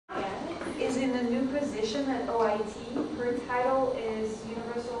is in a new position at OIT. Her title is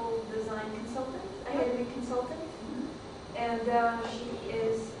Universal Design Consultant, Academic Consultant. And she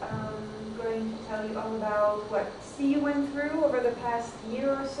is going to tell you all about what CU went through over the past year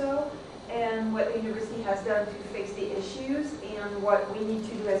or so, and what the university has done to face the issues, and what we need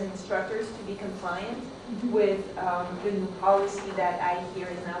to do as instructors to be compliant with the new policy that I hear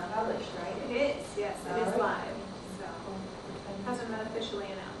is now published, right? It is, yes, it is live. So, hasn't been officially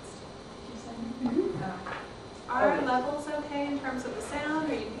announced. Are levels okay in terms of the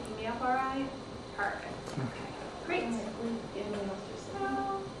sound? Are you picking me up all right? Perfect. Okay. Great. So,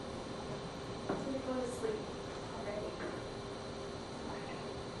 go to sleep already.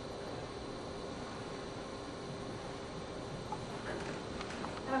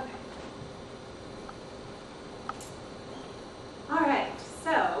 Okay. All right.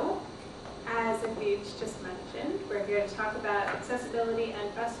 So, as Aviv just mentioned, we're here to talk about accessibility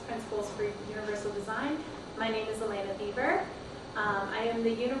and best principles for universal design. My name is Alaina Beaver. I am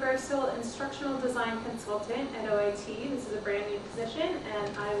the Universal Instructional Design Consultant at OIT. This is a brand new position,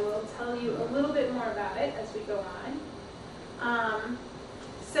 and I will tell you a little bit more about it as we go on.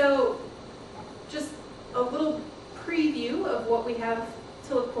 So just a little preview of what we have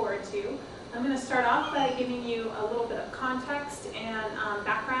to look forward to. I'm going to start off by giving you a little bit of context and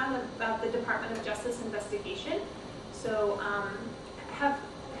background about the Department of Justice investigation. So have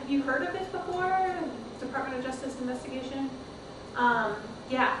you heard of it before, Department of Justice investigation?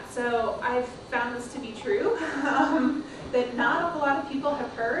 Yeah, so I've found this to be true, that not a whole lot of people have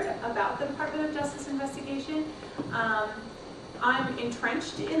heard about the Department of Justice investigation. I'm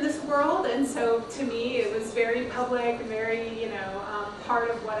entrenched in this world, and so to me it was very public and very, part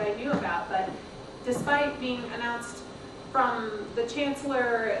of what I knew about. But despite being announced from the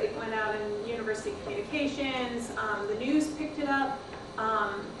chancellor, it went out in university communications, the news picked it up,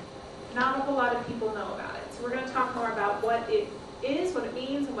 not a whole lot of people know about it. So we're going to talk more about what it is, what it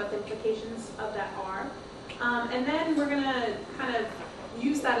means, and what the implications of that are. And then we're going to kind of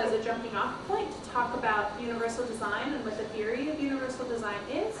use that as a jumping off point to talk about universal design and what the theory of universal design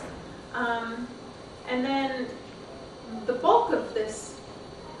is. And then the bulk of this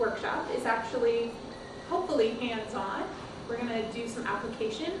workshop is actually, hopefully, hands-on. We're going to do some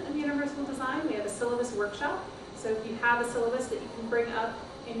application of universal design. We have a syllabus workshop. So if you have a syllabus that you can bring up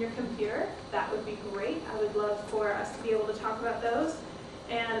in your computer, that would be great. I would love for us to be able to talk about those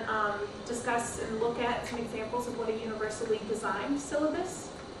and discuss and look at some examples of what a universally designed syllabus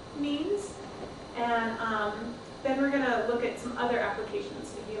means. And then we're going to look at some other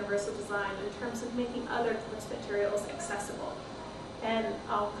applications of universal design in terms of making other course materials accessible. And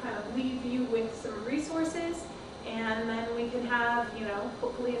I'll kind of leave you with some resources, and then we can have,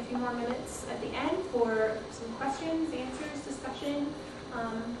 hopefully a few more minutes at the end for some questions, answers, discussion,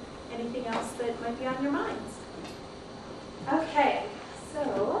 anything else that might be on your minds. Okay,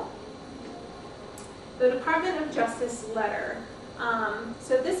 so the Department of Justice letter.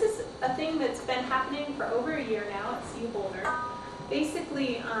 So this is a thing that's been happening for over a year now at CU Boulder.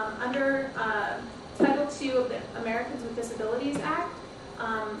 Basically, under Title II of the Americans with Disabilities Act,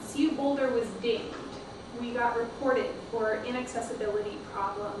 CU Boulder was dinged. We got reported for inaccessibility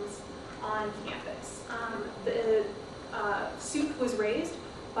problems on campus. The suit was raised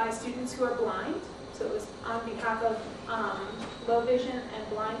by students who are blind, so it was on behalf of low vision and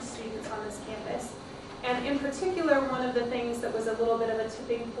blind students on this campus. And in particular, one of the things that was a little bit of a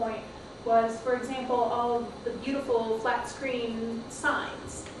tipping point was, for example, all the beautiful flat screen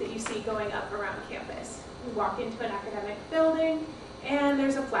signs that you see going up around campus. You walk into an academic building and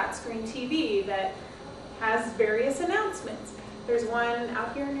there's a flat screen TV that has various announcements. There's one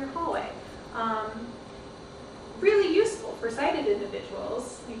out here in your hallway. Really useful for sighted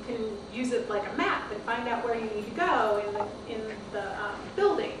individuals. You can use it like a map and find out where you need to go in the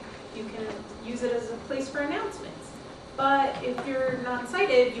building. You can use it as a place for announcements. But if you're not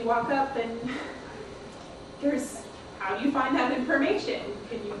sighted, you walk up and how do you find that information?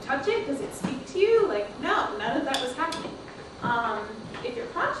 Can you touch it? Does it speak to you? No, none of that was happening. If you're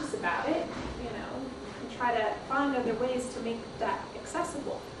conscious about it, you can try to find other ways to make that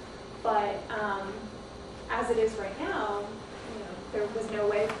accessible. But as it is right now, there was no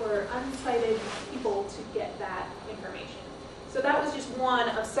way for unsighted people to get that information. So that was just one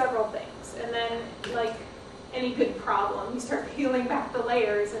of several things. And then, like any good problem, you start peeling back the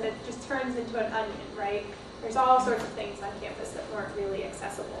layers and it just turns into an onion, right? There's all sorts of things on campus that weren't really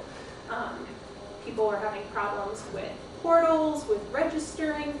accessible. People were having problems with portals, with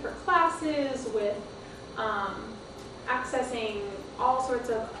registering for classes, with accessing all sorts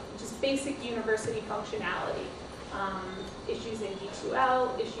of just basic university functionality. issues in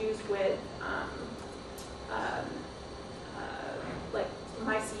D2L, issues with like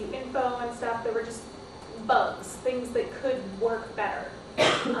MyCU info and stuff that were just bugs, things that could work better.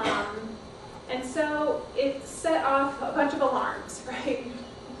 And so it set off a bunch of alarms, right?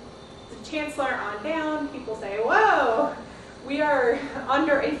 The chancellor on down, people say, whoa, we are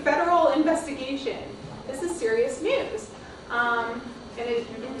under a federal investigation. This is serious news. And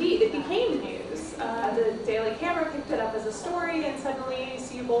indeed, it became news. The Daily Camera picked it up as a story, and suddenly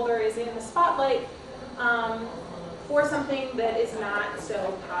CU Boulder is in the spotlight for something that is not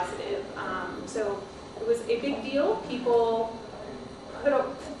so positive. So it was a big deal. People put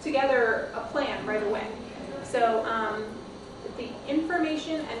together a plan right away. So the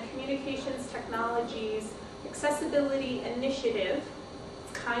Information and Communications Technologies Accessibility Initiative,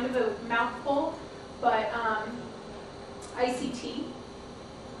 it's kind of a mouthful, but ICT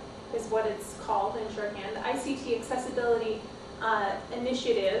is what it's called in shorthand. The ICT Accessibility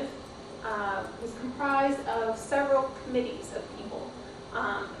Initiative was comprised of several committees of people.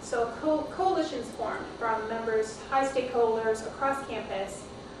 So coalitions formed from members, high stakeholders across campus,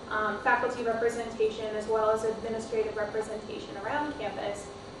 faculty representation, as well as administrative representation around campus,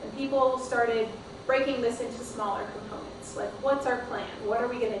 and people started breaking this into smaller components, like what's our plan, what are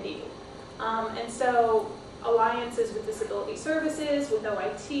we going to do? And so alliances with disability services, with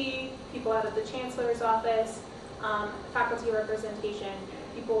OIT, people out of the chancellor's office, faculty representation,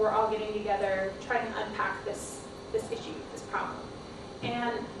 people were all getting together trying to unpack this issue, this problem.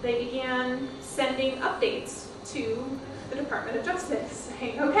 And they began sending updates to the Department of Justice,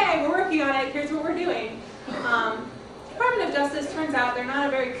 saying, okay, we're working on it, here's what we're doing. Department of Justice, turns out they're not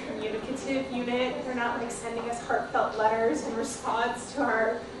a very communicative unit. They're not like sending us heartfelt letters in response to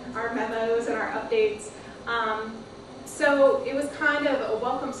our memos and our updates. So it was kind of a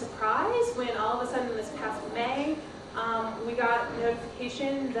welcome surprise when all of a sudden this past May, we got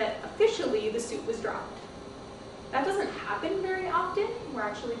notification that officially the suit was dropped. That doesn't happen very often. We're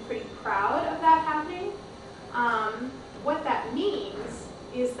actually pretty proud of that happening. What that means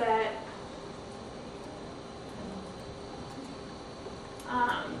is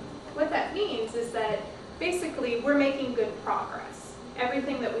that basically we're making good progress.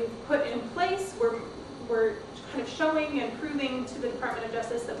 Everything that we've put in place, we're kind of showing and proving to the Department of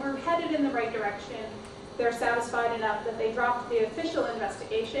Justice that we're headed in the right direction. They're satisfied enough that they dropped the official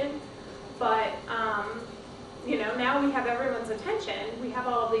investigation, but now we have everyone's attention. We have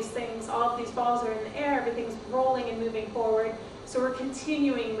all of these things, all of these balls are in the air, everything's rolling and moving forward, so we're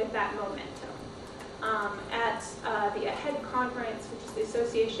continuing with that momentum. At the AHEAD conference, which is the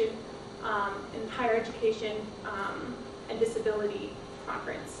Association in Higher Education and Disability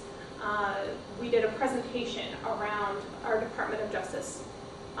Conference, we did a presentation around our Department of Justice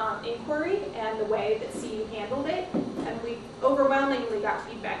inquiry and the way that CU handled it, and we overwhelmingly got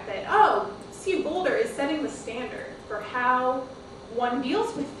feedback that, oh, CU Boulder is setting the standard for how one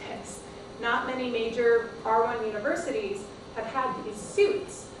deals with this. Not many major R1 universities have had these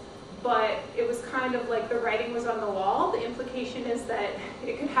suits, but it was kind of like the writing was on the wall. The implication is that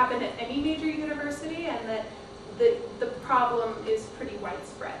it could happen at any major university, and that the problem is pretty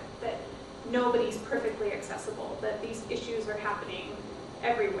widespread, that nobody's perfectly accessible, that these issues are happening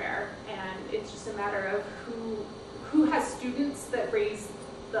everywhere, and it's just a matter of who has students that raise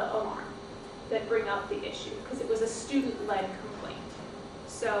the alarm, that bring up the issue, because it was a student-led complaint.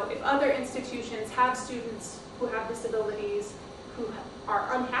 So if other institutions have students who have disabilities who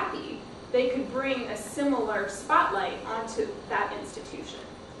are unhappy, they could bring a similar spotlight onto that institution.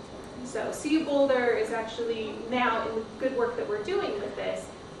 So CU Boulder is actually now, in the good work that we're doing with this,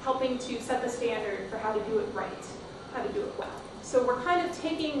 helping to set the standard for how to do it right, how to do it well. So we're kind of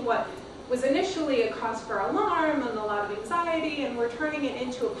taking what was initially a cause for alarm and a lot of anxiety, and we're turning it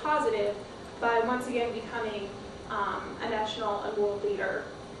into a positive by once again becoming a national and world leader,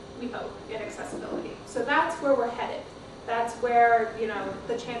 we hope, in accessibility. So that's where we're headed. That's where,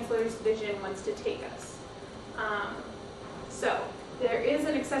 the Chancellor's vision wants to take us. So there is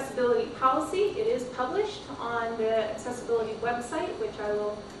an accessibility policy. It is published on the accessibility website, which I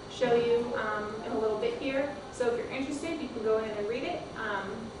will show you in a little bit here. So if you're interested, you can go in and read it.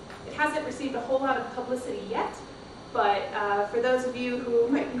 It hasn't received a whole lot of publicity yet, but for those of you who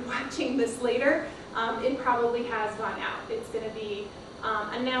might be watching this later, it probably has gone out. It's going to be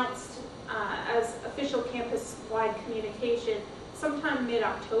announced as official campus-wide communication sometime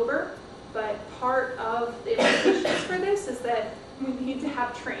mid-October, but part of the implications for this is that we need to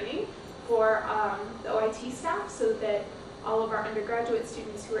have training for the OIT staff so that all of our undergraduate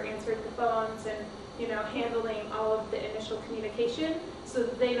students who are answering the phones and handling all of the initial communication so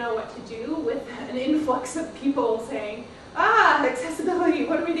that they know what to do with an influx of people saying, accessibility,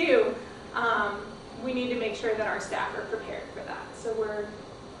 what do we do? We need to make sure that our staff are prepared for that. So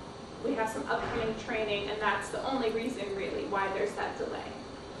we have some upcoming training, and that's the only reason really why there's that delay.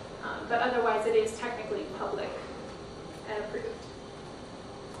 But otherwise it is technically public and approved.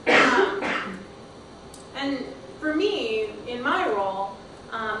 And for me, in my role,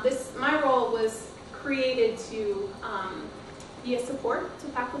 my role was created to be a support to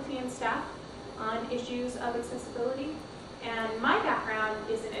faculty and staff on issues of accessibility. And my background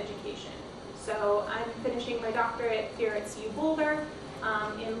is in education. So I'm finishing my doctorate here at CU Boulder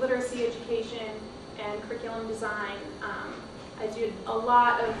in literacy education and curriculum design. I did a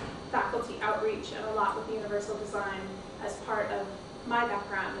lot of faculty outreach and a lot with universal design as part of my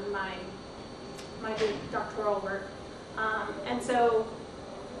background and my doctoral work. And so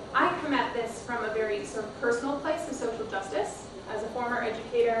I come at this from a very sort of personal place of social justice as a former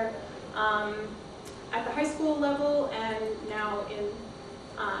educator at the high school level, and now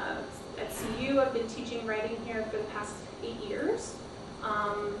at CU. I've been teaching writing here for the past 8 years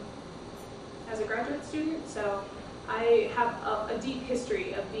as a graduate student, so I have a deep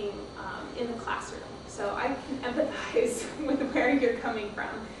history of being in the classroom. So I can empathize with where you're coming from,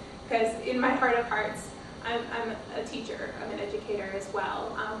 because in my heart of hearts, I'm a teacher, I'm an educator as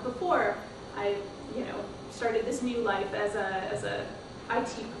well. Before I, started this new life as a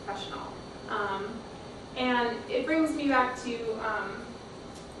IT professional. And it brings me back to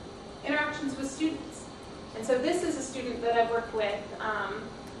interactions with students. And so this is a student that I've worked with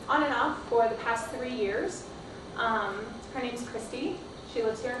on and off for the past 3 years. Her name's Christy. She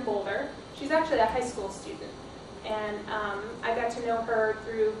lives here in Boulder. She's actually a high school student. And I got to know her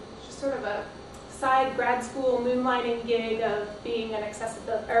through just sort of a side grad school moonlighting gig of being an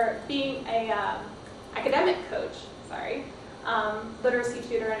academic coach, literacy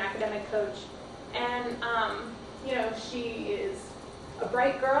tutor and academic coach. And she is a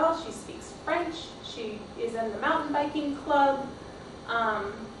bright girl. She speaks French. She is in the mountain biking club.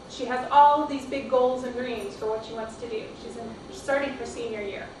 She has all of these big goals and dreams for what she wants to do. She's starting her senior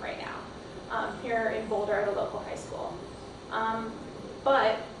year right now here in Boulder at a local high school.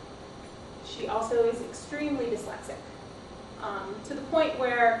 But she also is extremely dyslexic to the point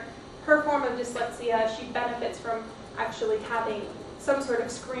where her form of dyslexia, she benefits from actually having some sort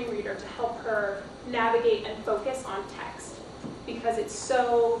of screen reader to help her navigate and focus on text, because it's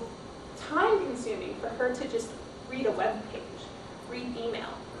so time consuming for her to just read a web page, read email,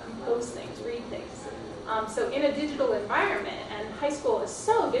 compose things, read things. So in a digital environment, and high school is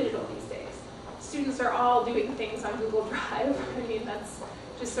so digital these days, students are all doing things on Google Drive. I mean, that's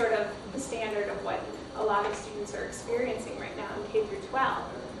just sort of the standard of what a lot of students are experiencing right now in K through 12.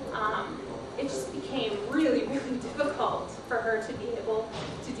 It just became really, really difficult for her to be able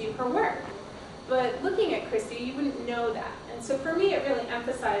to do her work. But looking at Christy, you wouldn't know that. And so for me, it really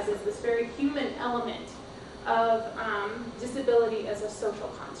emphasizes this very human element of disability as a social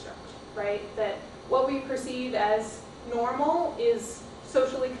construct, right? That what we perceive as normal is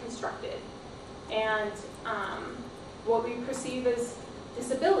socially constructed. And what we perceive as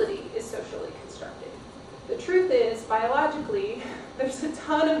disability is socially constructed. The truth is, biologically, there's a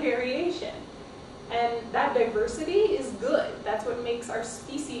ton of variation. And that diversity is good. That's what makes our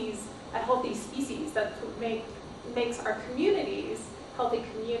species a healthy species. That's what makes our communities healthy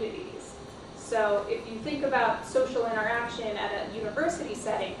communities. So if you think about social interaction at a university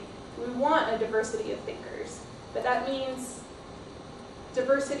setting, we want a diversity of thinkers. But that means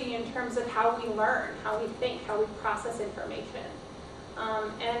diversity in terms of how we learn, how we think, how we process information.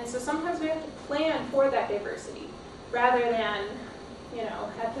 And so sometimes we have to plan for that diversity rather than,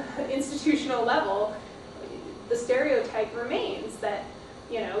 at the institutional level, the stereotype remains that,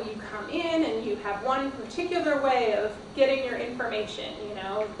 you come in and you have one particular way of getting your information,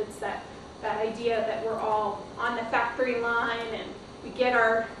 it's that idea that we're all on the factory line and we get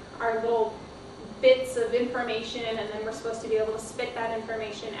our little bits of information, and then we're supposed to be able to spit that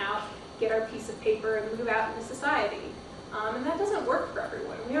information out, get our piece of paper, and move out into society. And that doesn't work for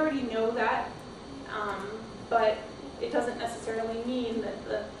everyone. We already know that, but it doesn't necessarily mean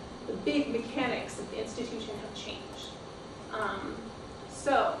that the big mechanics of the institution have changed.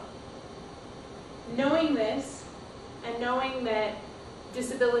 So, knowing this, and knowing that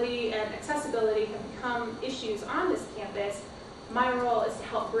disability and accessibility have become issues on this campus, my role is to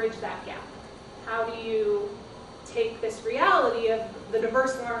help bridge that gap. How do you take this reality of the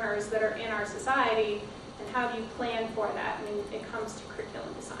diverse learners that are in our society, and how do you plan for that when it comes to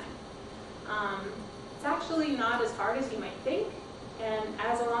curriculum design? It's actually not as hard as you might think, And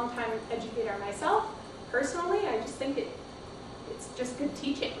as a longtime educator myself, personally, I just think it's just good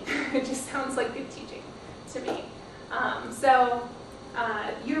teaching. It just sounds like good teaching to me.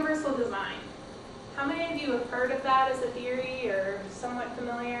 Universal design. How many of you have heard of that as a theory or somewhat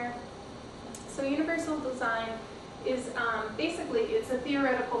familiar? So universal design is basically, it's a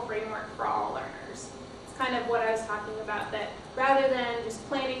theoretical framework for all learners. It's kind of what I was talking about, that rather than just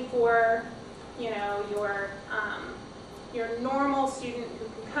planning for, you know, your normal student who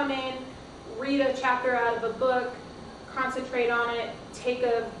can come in, read a chapter out of a book, concentrate on it, take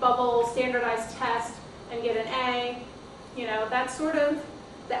a bubble standardized test, and get an A. You know, that's sort of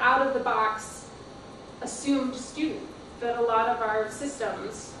the out-of-the-box assumed student that a lot of our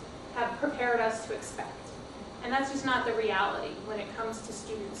systems have prepared us to expect. And that's just not the reality when it comes to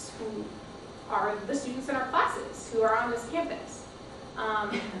students who are the students in our classes, who are on this campus.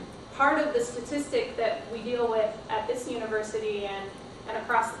 Part of the statistic that we deal with at this university and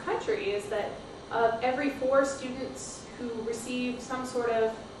across the country is that of every 4 students who receive some sort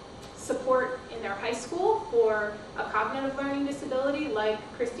of support in their high school for a cognitive learning disability like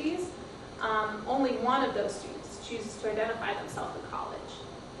Christy's, only 1 of those students chooses to identify themselves in college,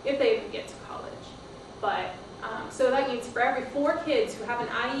 if they even get to college. But, so that means for every 4 kids who have an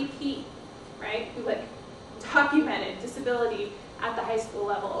IEP, right, who like documented disability at the high school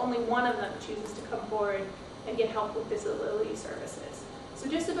level, only 1 of them chooses to come forward and get help with disability services. So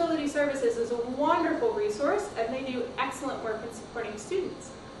disability services is a wonderful resource, and they do excellent work in supporting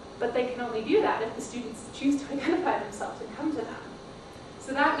students. But they can only do that if the students choose to identify themselves and come to them.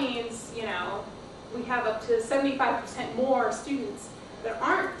 So that means, you know, we have up to 75% more students that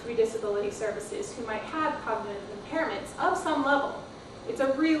aren't through disability services who might have cognitive impairments of some level. It's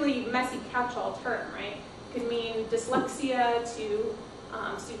a really messy catch-all term, right? It could mean dyslexia to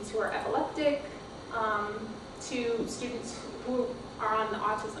students who are epileptic, to students who are on the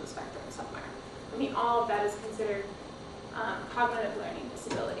autism spectrum somewhere. I mean, all of that is considered cognitive learning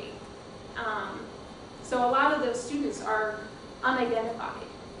disability. So a lot of those students are unidentified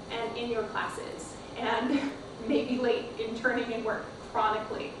and in your classes and maybe late in turning in work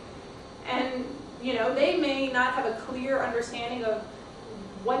chronically. And you know, they may not have a clear understanding of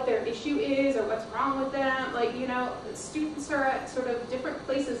what their issue is or what's wrong with them. Like, you know, students are at sort of different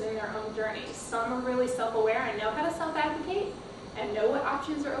places in their own journeys. Some are really self-aware and know how to self-advocate and know what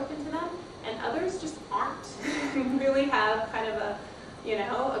options are open to them, and others just aren't. Really have kind of a, you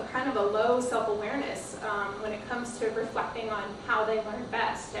know, a kind of a low self-awareness when it comes to reflecting on how they learn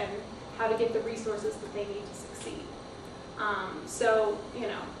best and how to get the resources that they need to succeed. So, you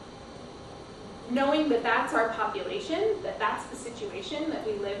know, knowing that that's our population, that that's the situation that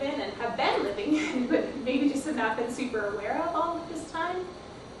we live in and have been living in, but maybe just have not been super aware of all of this time,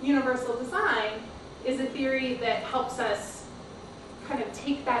 universal design is a theory that helps us kind of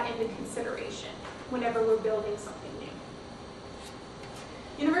take that into consideration whenever we're building something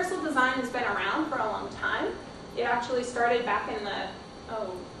new. Universal design has been around for a long time. It actually started back in the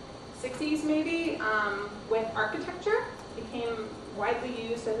 60s maybe with architecture. It became widely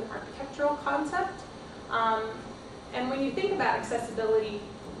used as an architectural concept. And when you think about accessibility,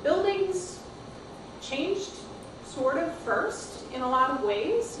 buildings changed sort of first in a lot of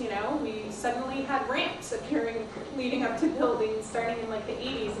ways. You know, we suddenly had ramps appearing leading up to buildings starting in like the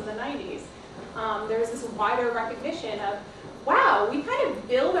 80s and the 90s. There's this wider recognition of, wow, we kind of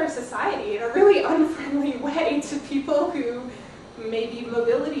build our society in a really unfriendly way to people who may be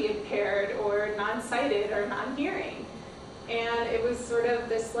mobility impaired or non-sighted or non-hearing. And it was sort of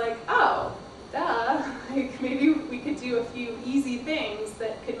this like, oh, duh, like maybe we could do a few easy things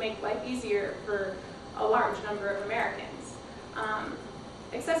that could make life easier for a large number of Americans.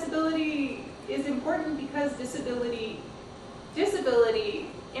 Accessibility is important because disability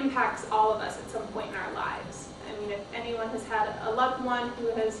impacts all of us at some point in our lives. I mean, if anyone has had a loved one who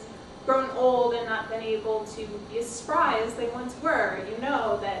has grown old and not been able to be as spry as they once were, you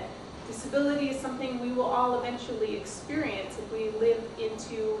know that disability is something we will all eventually experience if we live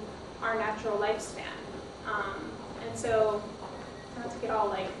into our natural lifespan. And so, not to get all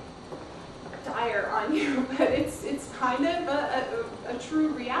like dire on you, but it's kind of a true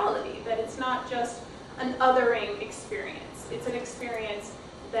reality that it's not just an othering experience. It's an experience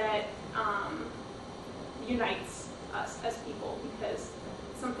that unites us as people because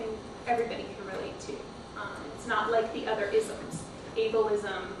it's something everybody can relate to. It's not like the other isms.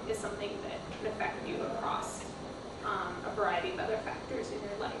 Ableism is something that can affect you across a variety of other factors in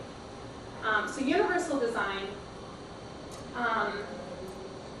your life. So universal design,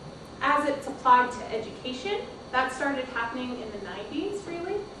 as it's applied to education, that started happening in the 90s,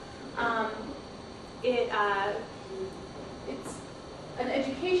 really. It's an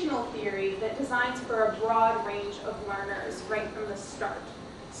educational theory that designs for a broad range of learners right from the start,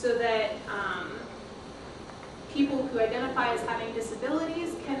 so that people who identify as having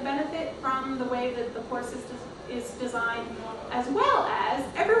disabilities can benefit from the way that the course is designed, as well as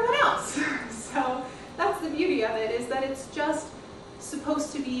everyone else. So that's the beauty of it, is that it's just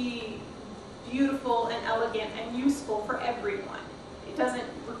supposed to be beautiful and elegant and useful for everyone. It doesn't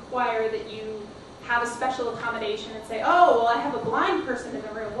require that you have a special accommodation and say, oh, well, I have a blind person in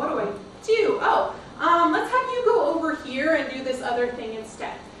the room, what do I do? Oh, let's have you go over here and do this other thing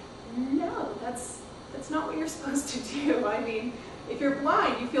instead. No, that's not what you're supposed to do. I mean, if you're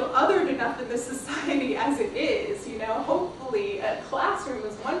blind, you feel othered enough in this society as it is, you know. Hopefully a classroom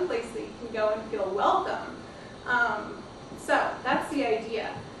is one place that you can go and feel welcome. So that's the idea.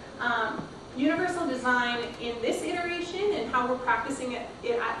 Universal design in this iteration and how we're practicing it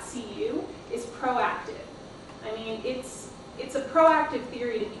at CU is proactive. I mean, it's a proactive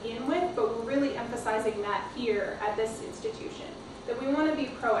theory to begin with, but we're really emphasizing that here at this institution, that we want to be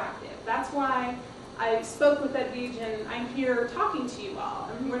proactive. That's why I spoke with Edwige and I'm here talking to you all.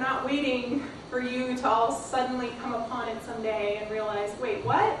 I mean, we're not waiting for you to all suddenly come upon it someday and realize, wait,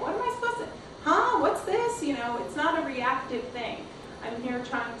 what? What am I supposed to, huh? What's this? You know, it's not a reactive thing. I'm here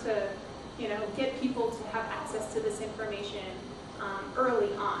trying to, you know, get people to have access to this information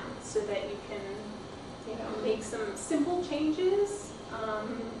early on so that you can, you know, make some simple changes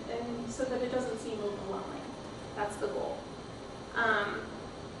and so that it doesn't seem overwhelming. That's the goal.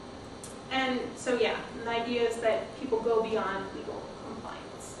 And so yeah, the idea is that people go beyond legal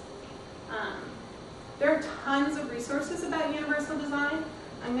compliance. There are tons of resources about universal design.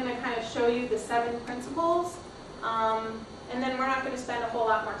 I'm going to kind of show you the 7 principles. And then we're not going to spend a whole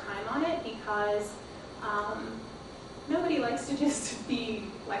lot more time on it because nobody likes to just be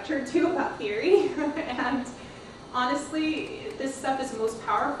lectured to about theory. And honestly, this stuff is most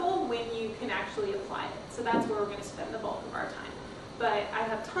powerful when you can actually apply it. So that's where we're going to spend the bulk of our time. But I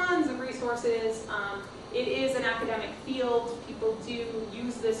have tons of resources. It is an academic field. People do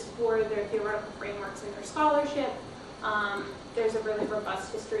use this for their theoretical frameworks in their scholarship. There's a really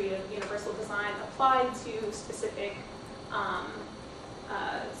robust history of universal design applied to specific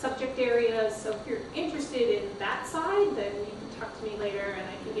subject areas. So if you're interested in that side, then you can talk to me later and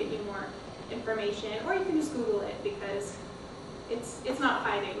I can get you more information. Or you can just Google it because it's not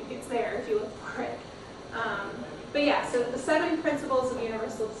hiding. It's there if you look for it. But yeah, so the 7 principles of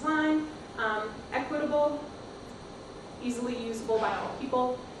universal design: equitable, easily usable by all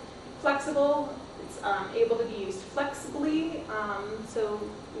people; flexible, it's able to be used flexibly, so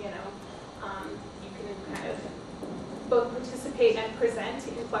you know you can kind of both participate and present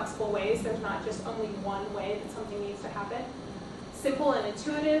in flexible ways. There's not just only one way that something needs to happen. Simple and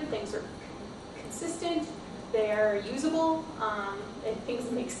intuitive, things are consistent, they're usable, and things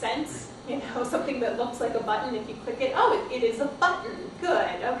make sense. You know, something that looks like a button, if you click it, oh, it is a button.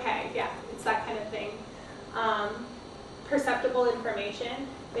 Good, okay, yeah, it's that kind of thing. Perceptible information,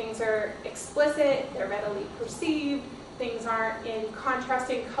 things are explicit, they're readily perceived, things aren't in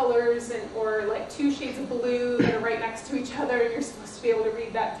contrasting colors and or like 2 shades of blue that are right next to each other and you're supposed to be able to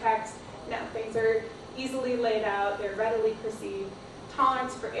read that text. No, things are easily laid out, they're readily perceived.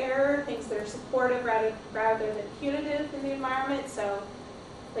 Tolerance for error, things that are supportive rather than punitive in the environment. So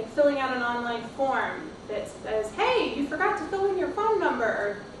like filling out an online form that says, hey, you forgot to fill in your phone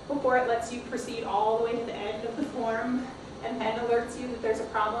number, before it lets you proceed all the way to the end of the form and then alerts you that there's a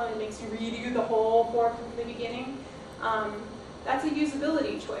problem and makes you redo the whole form from the beginning. That's a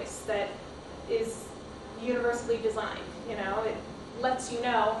usability choice that is universally designed. You know, it lets you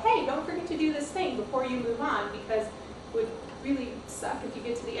know, hey, don't forget to do this thing before you move on, because it would really suck if you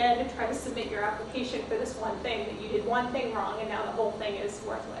get to the end and try to submit your application for this one thing that you did one thing wrong and now the whole thing is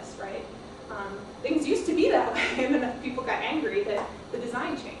worthless, right? Things used to be that way and enough people got angry that the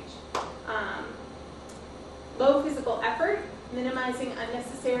design changed. Low physical effort, minimizing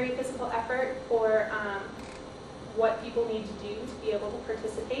unnecessary physical effort for what people need to do to be able to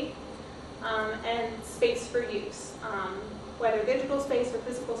participate. And space for use, whether digital space or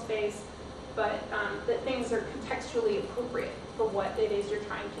physical space, but that things are contextually appropriate for what it is you're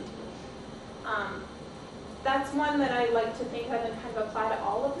trying to do. That's one that I like to think of and kind of apply to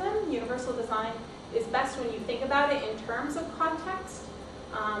all of them. Universal design is best when you think about it in terms of context.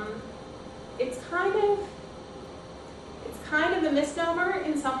 It's kind of a misnomer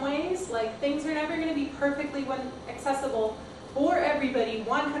in some ways. Like, things are never going to be perfectly accessible for everybody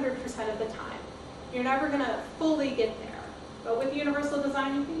 100% of the time. You're never going to fully get there. But with universal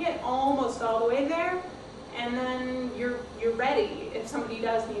design, you can get almost all the way there, and then you're ready if somebody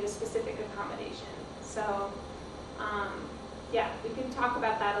does need a specific accommodation. So yeah, we can talk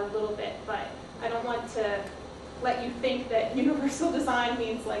about that a little bit, but I don't want to let you think that universal design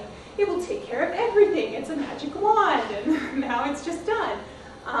means like it will take care of everything. It's a magic wand and now it's just done.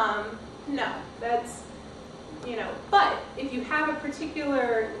 No, that's, you know, but if you have a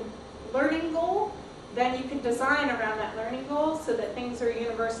particular learning goal, then you can design around that learning goal so that things are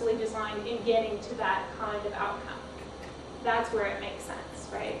universally designed in getting to that kind of outcome. That's where it makes sense,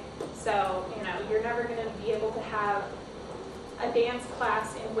 right? So, you know, you're never going to be able to have a dance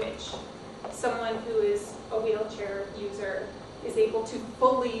class in which someone who is a wheelchair user is able to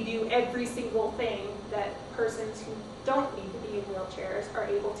fully do every single thing that persons who don't need to be in wheelchairs are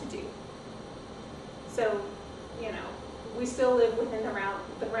able to do. So, you know, we still live within the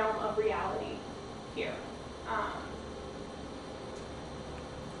realm of reality here. My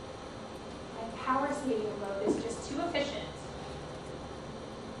power saving mode is just too efficient.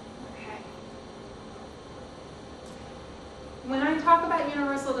 Okay. When I talk about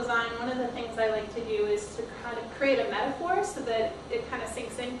universal design, one of the things I like to do is to kind of create a metaphor so that it kind of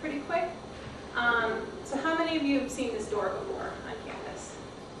sinks in pretty quick. So how many of you have seen this door before on campus?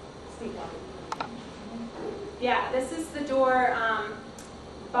 Yeah, this is the door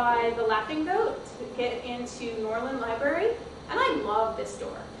by the Laughing Goat to get into Norland Library. And I love this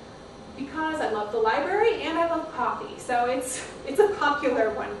door because I love the library and I love coffee. So it's a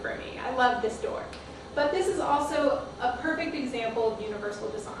popular one for me. I love this door. But this is also a perfect example of universal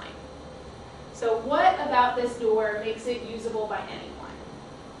design. So what about this door makes it usable by anyone?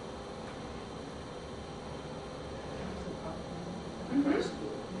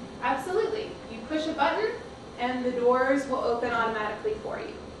 Mm-hmm. Absolutely. You push a button and the doors will open automatically for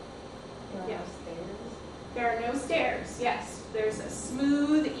you. There are no stairs? There are no stairs, yes. There's a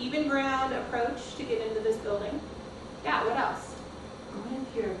smooth, even ground approach to get into this building. Yeah, what else? What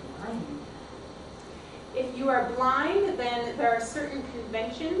if you're blind? If you are blind, then there are certain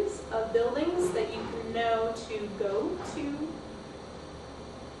conventions of buildings that you can know to go to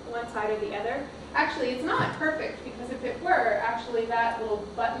one side or the other. Actually, it's not perfect because if it were, actually that little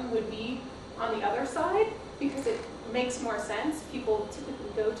button would be on the other side because it makes more sense. People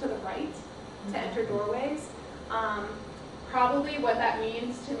typically go to the right to enter doorways. Probably what that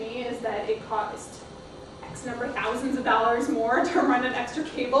means to me is that it cost X number of thousands of dollars more to run an extra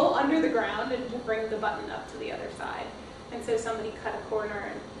cable under the ground and to bring the button up to the other side. And so somebody cut a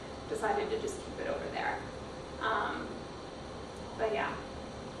corner and decided to just keep it over there. But yeah,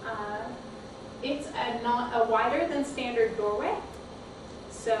 it's a wider than standard doorway.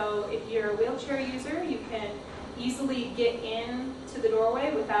 So if you're a wheelchair user, you can easily get into the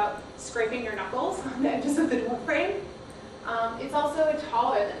doorway without scraping your knuckles on the edges of the door frame. It's also a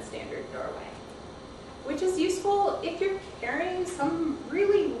taller than standard doorway, which is useful if you're carrying some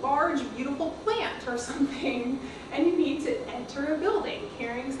really large, beautiful plant or something and you need to enter a building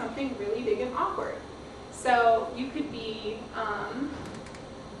carrying something really big and awkward. So you could be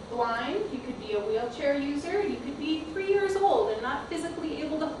blind, you could be a wheelchair user, you could be 3 years old and not physically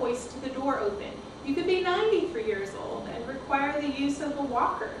able to hoist the door open. You could be 93 years old and require the use of a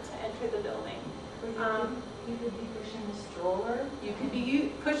walker to enter the building. You could be pushing a stroller. You could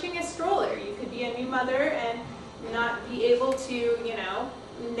be pushing a stroller. You could be a new mother and not be able to, you know,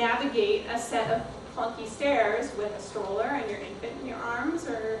 navigate a set of clunky stairs with a stroller and your infant in your arms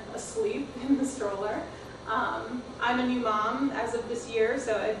or asleep in the stroller. I'm a new mom as of this year,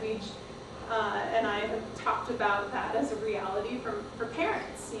 so Edwige and I have talked about that as a reality for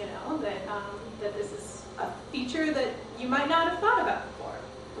parents, you know, that this is a feature that you might not have thought about before.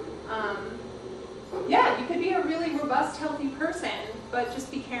 Yeah, you could be a really robust, healthy person, but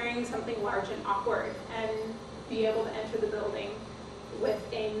just be carrying something large and awkward and be able to enter the building with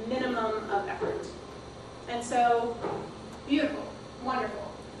a minimum of effort. And so, beautiful,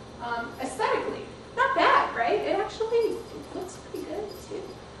 wonderful. Aesthetically, not bad, right? It actually looks pretty good, too,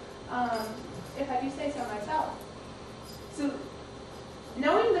 if I do say so myself. So,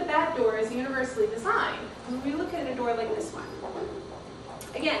 knowing that that door is universally designed, when we look at a door like this one,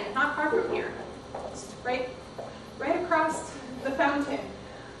 again, not far from here, just right across the fountain.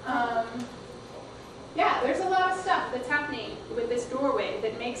 Yeah, there's a lot of stuff that's happening with this doorway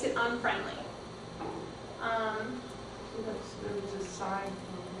that makes it unfriendly. There was a sign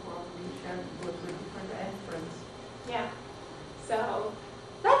for a different entrance. Yeah, so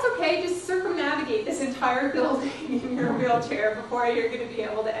that's okay. Just circumnavigate this entire building in your wheelchair before you're going to be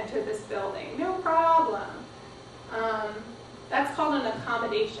able to enter this building. No problem. That's called an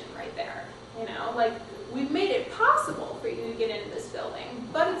accommodation right there. You know, like we've made it possible for you to get into this building,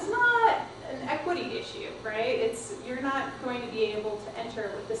 but it's not an equity issue, right? You're not going to be able to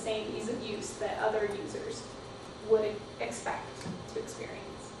enter with the same ease of use that other users would expect to experience.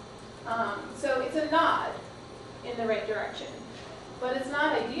 So it's a nod in the right direction, but it's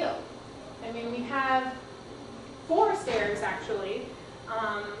not ideal. I mean, we have 4 stairs actually.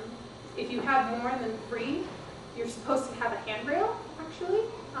 If you have more than 3, you're supposed to have a handrail actually.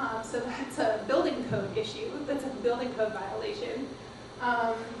 So that's a building code issue. That's a building code violation.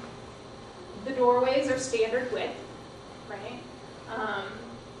 The doorways are standard width, right?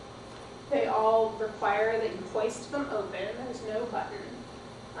 They all require that you hoist them open. There's no button.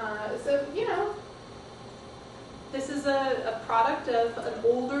 So, you know, this is a product of an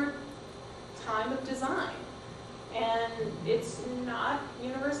older time of design, and it's not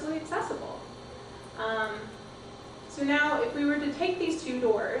universally accessible. So now, if we were to take these 2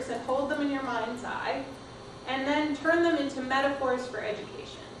 doors and hold them in your mind's eye, and then turn them into metaphors for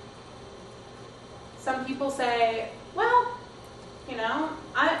education. Some people say, well, you know,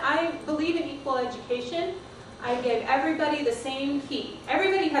 I believe in equal education. I give everybody the same key.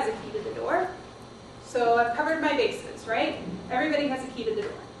 Everybody has a key to the door. So I've covered my bases, right? Everybody has a key to the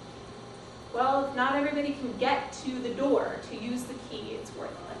door. Well, if not everybody can get to the door to use the key, it's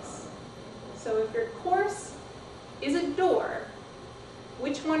worthless. So if your course is a door,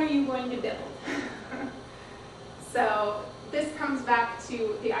 which one are you going to build? So this comes back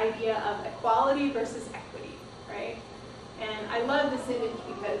to the idea of equality versus equity, right? And I love this image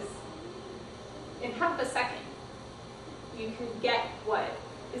because in half a second, you can get what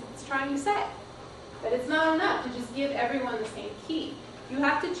it's trying to say. But it's not enough to just give everyone the same key. You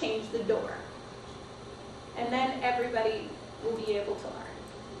have to change the door. And then everybody will be able to learn.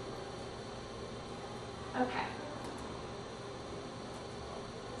 Okay.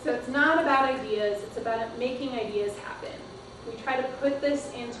 So it's not about ideas, it's about making ideas happen. We try to put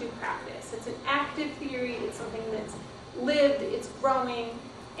this into practice. It's an active theory, it's something that's lived, it's growing,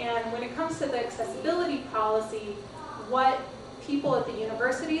 and when it comes to the accessibility policy, what people at the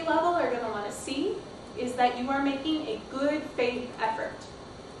university level are going to want to see is that you are making a good faith effort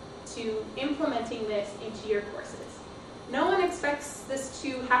to implementing this into your courses. No one expects this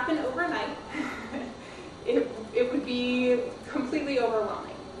to happen overnight. It would be completely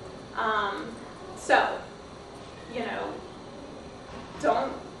overwhelming. So, you know,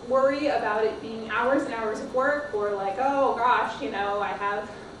 don't worry about it being hours and hours of work, or like, oh gosh, you know, I have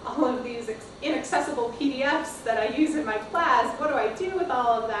all of these inaccessible PDFs that I use in my class. What do I do with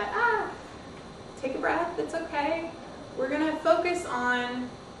all of that? Take a breath, it's okay. We're gonna focus on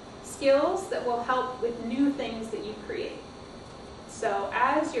skills that will help with new things that you create. So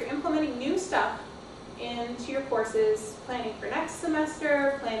as you're implementing new stuff into your courses, planning for next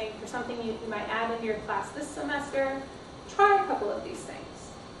semester, planning for something you might add into your class this semester, try a couple of these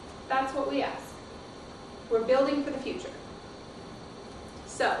things. That's what we ask. We're building for the future.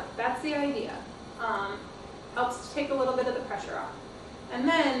 So that's the idea. Helps to take a little bit of the pressure off. And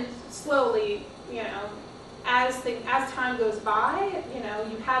then slowly, you know, as time goes by, you know,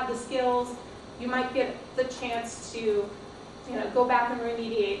 you have the skills, you might get the chance to, you know, go back and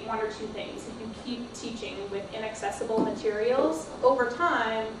remediate 1 or 2 things. If you keep teaching with inaccessible materials, over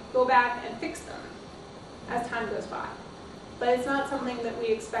time, go back and fix them as time goes by. But it's not something that we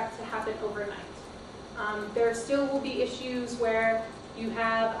expect to happen overnight. There still will be issues where you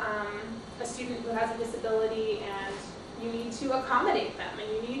have a student who has a disability and you need to accommodate them, and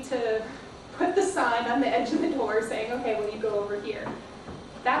you need to put the sign on the edge of the door saying, okay, well, you go over here.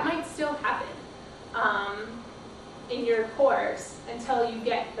 That might still happen in your course until you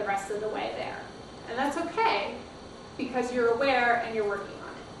get the rest of the way there. And that's okay, because you're aware and you're working on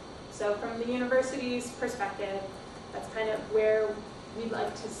it. So from the university's perspective, that's kind of where we'd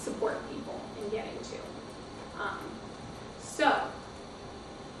like to support people in getting to. So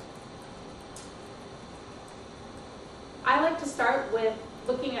I like to start with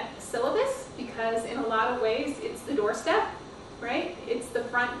looking at the syllabus, because in a lot of ways it's the doorstep, right? It's the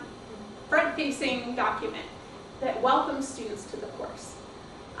front-facing document that welcomes students to the course.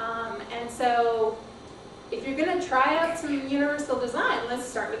 And so if you're going to try out some universal design, let's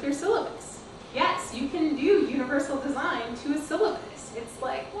start with your syllabus. Yes, you can do universal design to a syllabus. It's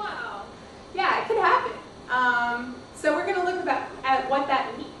like, wow, yeah, it could happen. So we're going to look at what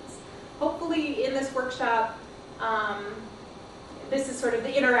that means. Hopefully in this workshop, this is sort of the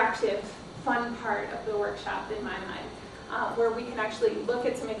interactive, fun part of the workshop in my mind, where we can actually look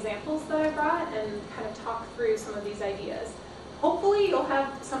at some examples that I brought and kind of talk through some of these ideas. Hopefully you'll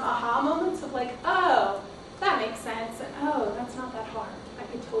have some aha moments of like, oh, that makes sense, and oh, that's not that hard. I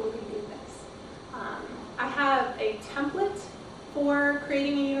could totally do this. I have a template for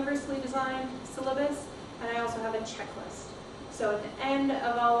creating a universally designed syllabus, and I also have a checklist. So at the end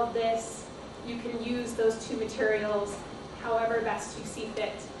of all of this, you can use those two materials however best you see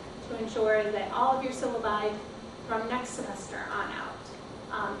fit to ensure that all of your syllabi from next semester on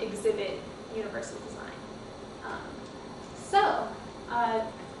out exhibit universal design.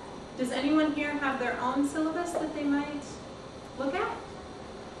 Does anyone here have their own syllabus that they might look at?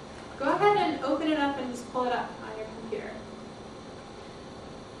 Go ahead and open it up and just pull it up on your computer.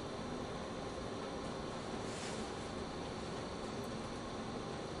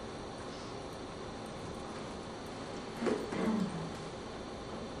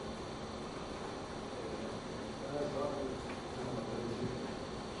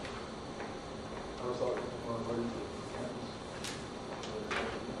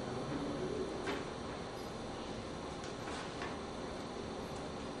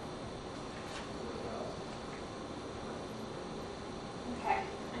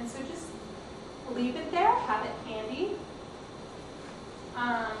 Leave it there, have it handy.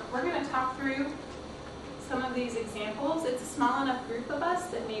 We're going to talk through some of these examples. It's a small enough group of us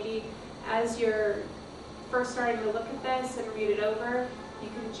that maybe as you're first starting to look at this and read it over, you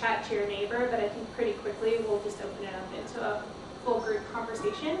can chat to your neighbor, but I think pretty quickly we'll just open it up into a full group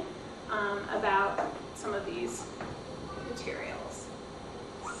conversation about some of these materials.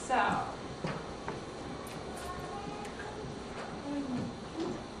 So.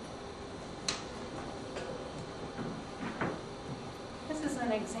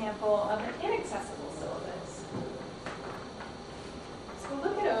 An example of an inaccessible syllabus. So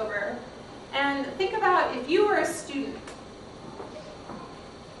look it over and think about if you were a student,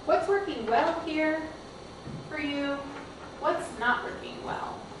 what's working well here for you? What's not working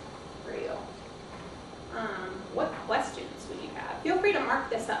well for you? What questions would you have? Feel free to mark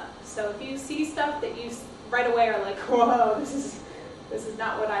this up. So if you see stuff that you right away are like, whoa, this is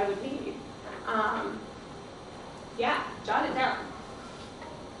not what I would need. Yeah, jot it down.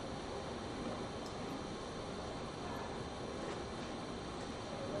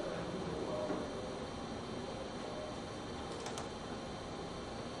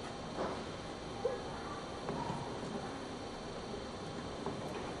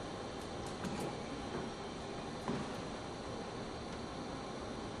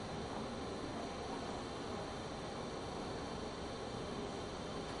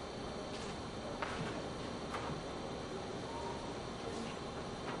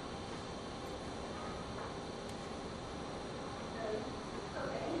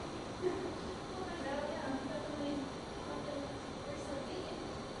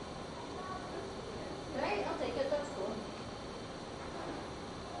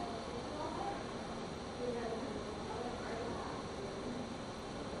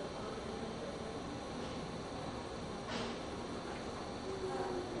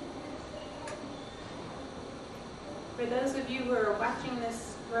 For those of you who are watching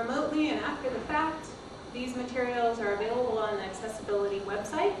this remotely and after the fact, these materials are available on the accessibility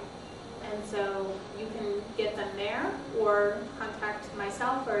website, and so you can get them there or contact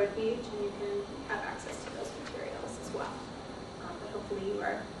myself or at BH and you can have access to those materials as well. But hopefully you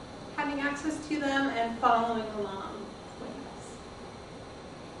are having access to them and following along with us.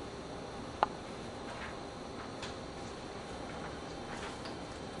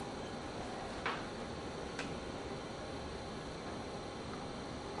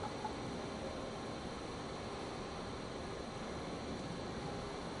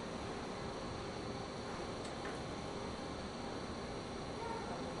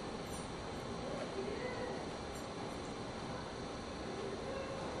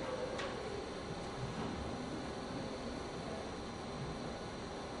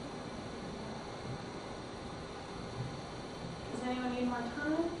 Anyone need more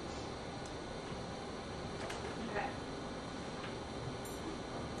time? Okay.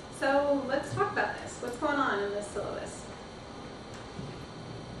 So let's talk about this. What's going on in this syllabus?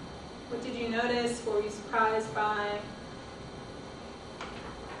 What did you notice? What were you surprised by?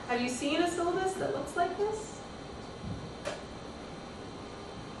 Have you seen a syllabus that looks like this?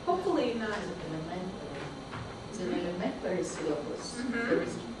 Hopefully not. It's an elementary syllabus. Mm-hmm. There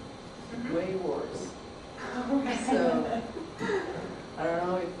is way worse. So, I don't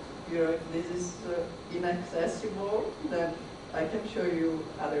know if this is inaccessible, then I can show you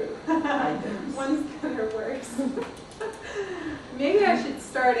other items. Ones that are worse. Maybe I should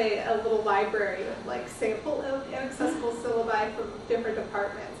start a little library of like sample of inaccessible syllabi from different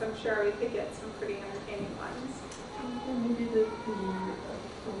departments. I'm sure we could get some pretty entertaining ones. Maybe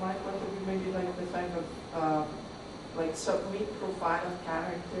from my point of view, maybe like the kind of like submit profile of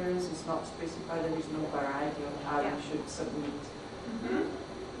characters is not specified. There is no variety on how you should submit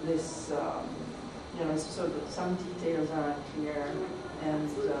this. You know, so that some details are unclear, and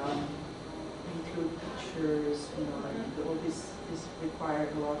include pictures, you know, like all this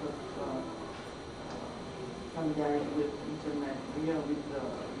required a lot of familiarity with internet, you know, with the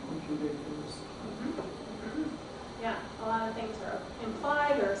computer tools. Yeah, a lot of things are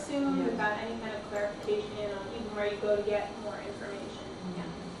implied or assumed Yes. without any kind of clarification on even where you go to get more information. Yeah.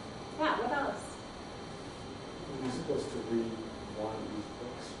 Yeah, what else? You're supposed to read one of these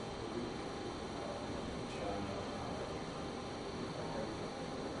books a week, which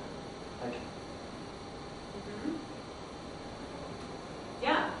like,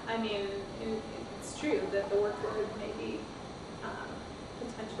 Yeah, I mean, it's true that the workload may be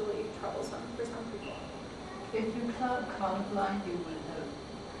potentially troublesome for some people. If you can't colorblind, you would have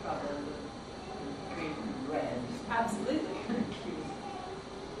trouble with green and red. Absolutely.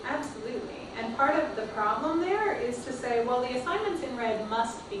 Absolutely. And part of the problem there is to say, well, the assignments in red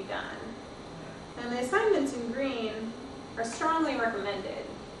must be done. And the assignments in green are strongly recommended.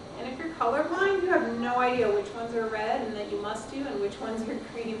 And if you're colorblind, you have no idea which ones are red and that you must do and which ones are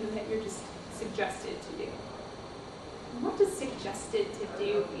green and that you're just suggested to do. And what does suggested to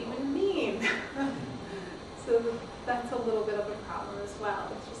do even mean? So that's a little bit of a problem as well.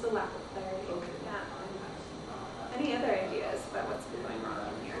 It's just a lack of clarity. Yeah. Any other ideas about what's been going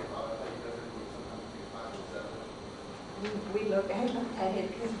wrong in here? I looked at it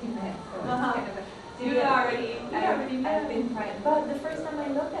because we met. So Uh-huh. it's kind of a, You already I've been trying, but the first time I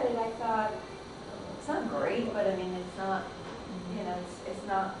looked at it, I thought, it's not great, but I mean, it's not, you know, it's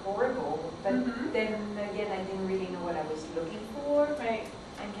not horrible. But Mhm. then again, I didn't really know what I was looking for, Right.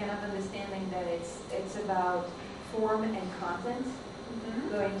 and kind of understanding that it's about form and content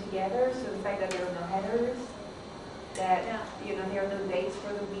going together. So the fact that there are no headers, that Yeah. you know there are no dates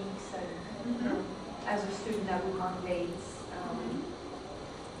for the weeks, and you know, as a student, I would want dates.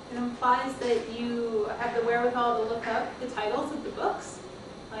 It implies that you have the wherewithal to look up the titles of the books.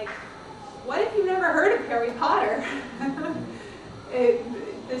 Like, what if you've never heard of Harry Potter?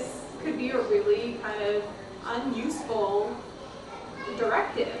 This could be a really kind of unuseful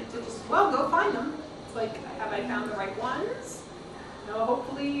directive to just, well, go find them. It's like, have I found the right ones? You know,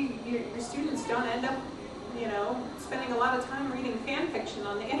 hopefully your students don't end up, you know, spending a lot of time reading fan fiction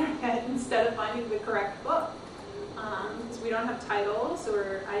on the internet instead of finding the correct book. Because we don't have titles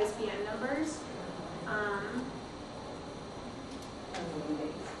or ISBN numbers.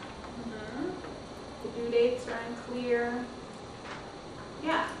 The due dates are unclear.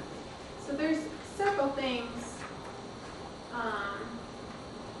 Yeah. So there's several things.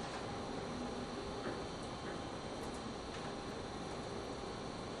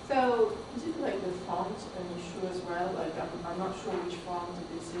 So Is it like the font an issue as well? Like I'm not sure which font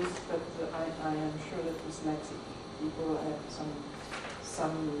this is, but I am sure that dyslexic people have some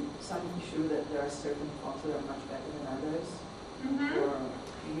issue that there are certain fonts that are much better than others. Or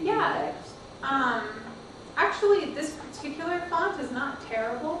reading Yeah. text. Actually, this particular font is not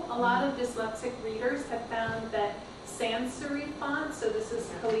terrible. A lot of dyslexic readers have found that sans serif font, so this is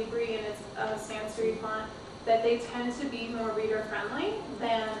Calibri and it's a sans serif font, that they tend to be more reader-friendly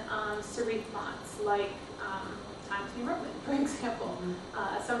than serif fonts, like Times New Roman, for example.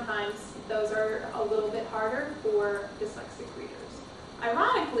 Sometimes those are a little bit harder for dyslexic readers.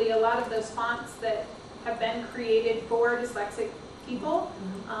 Ironically, a lot of those fonts that have been created for dyslexic people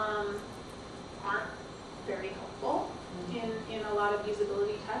aren't very helpful in a lot of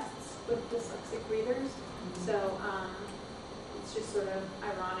usability tests with dyslexic readers. So it's just sort of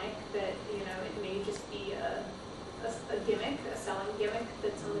ironic that, you know, it may just be a gimmick, a selling gimmick,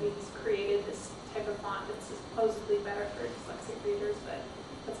 that somebody's created this type of font that's supposedly better for dyslexic readers, but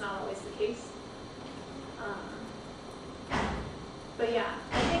that's not always the case. But yeah,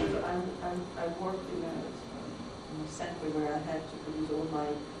 I think I worked in a center where I had to produce all my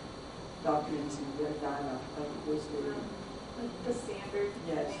documents in Aliana, like it was like the standard.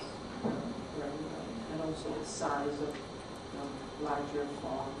 yes, right, and also the size of larger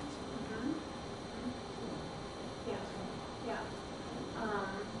fonts. Yeah, yeah.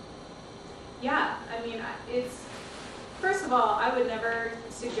 Yeah, I mean, it's, first of all, I would never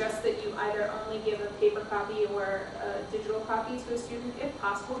suggest that you either only give a paper copy or a digital copy to a student. If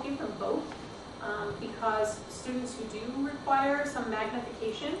possible, give them both, because students who do require some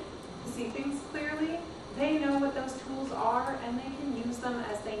magnification to see things clearly, they know what those tools are and they can use them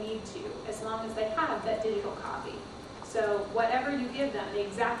as they need to, as long as they have that digital copy. So whatever you give them, the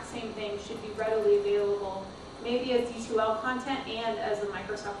exact same thing should be readily available, maybe as D2L content and as a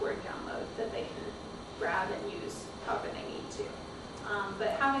Microsoft Word download that they can grab and use however they need to. But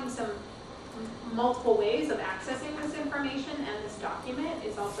having some multiple ways of accessing this information and this document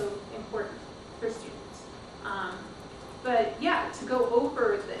is also important for students. But yeah, to go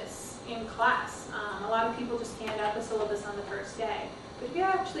over this in class. A lot of people just hand out the syllabus on the first day. But if you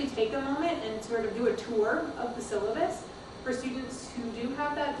actually take a moment and sort of do a tour of the syllabus, for students who do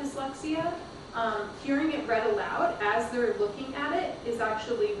have that dyslexia, hearing it read aloud as they're looking at it is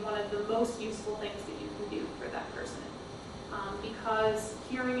actually one of the most useful things that you can do for that person. Because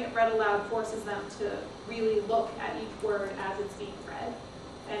hearing it read aloud forces them to really look at each word as it's being read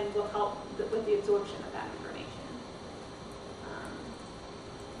and will help with the absorption of that information.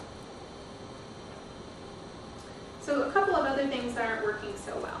 So a couple of other things that aren't working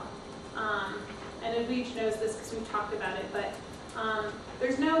so well. And Adweej knows this because we've talked about it, but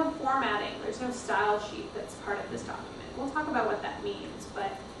there's no formatting, there's no style sheet that's part of this document. We'll talk about what that means,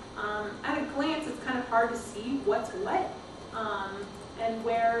 but at a glance it's kind of hard to see what's what and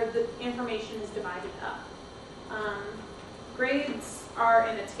where the information is divided up. Grades are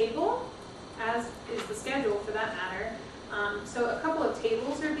in a table, as is the schedule for that matter. So a couple of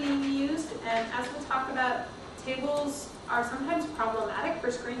tables are being used, and as we'll talk about, tables are sometimes problematic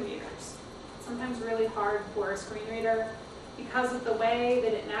for screen readers. Sometimes really hard for a screen reader because of the way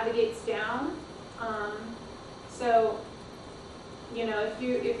that it navigates down. So, you know,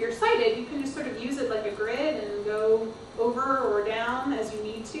 if you're sighted, you can just sort of use it like a grid and go over or down as you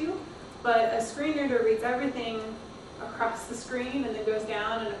need to. But a screen reader reads everything across the screen and then goes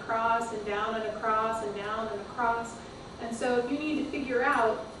down and across and down and across and down and across. And so if you need to figure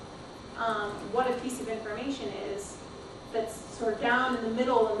out what a piece of information is that's sort of down in the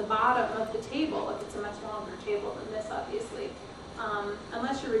middle and the bottom of the table, if it's a much longer table than this, obviously.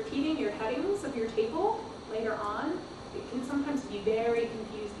 Unless you're repeating your headings of your table later on, it can sometimes be very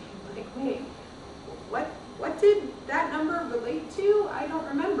confusing. Like, wait, what did that number relate to? I don't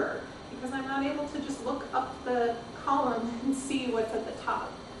remember, because I'm not able to just look up the column and see what's at the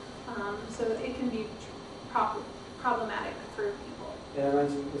top. So it can be problematic for people. And I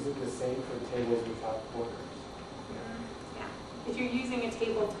imagine, is it the same for tables without borders? Yeah. If you're using a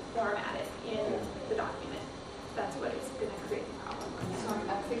table to format it in the document, that's what is going to create the problem. So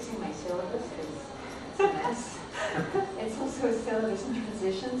I'm fixing my syllabus because it's a mess. It's also a syllabus in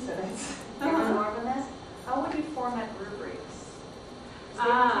transition, so that's even more of a mess. How would you format rubrics? They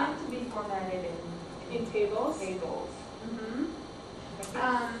tend to be formatted in tables. Mm-hmm.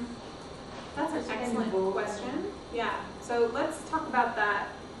 That's an excellent question. Yeah, so let's talk about that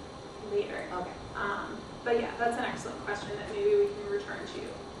later. Okay. But yeah, that's an excellent question that maybe we can return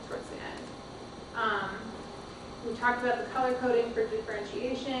to towards the end. We talked about the color coding for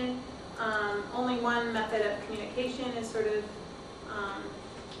differentiation. Only one method of communication is sort of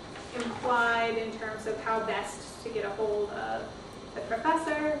implied in terms of how best to get a hold of the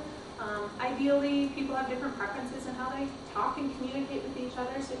professor. Ideally, people have different preferences in how they talk and communicate with each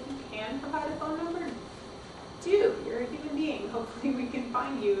other, so if you can provide a phone number, do. You're a human being. Hopefully we can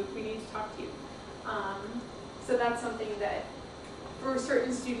find you if we need to talk to you. So that's something that, for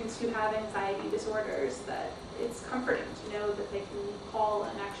certain students who have anxiety disorders, that it's comforting to know that they can call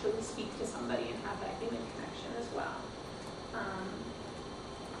and actually speak to somebody and have that human connection as well.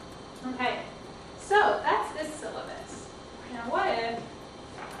 Okay, so that's this syllabus. Now what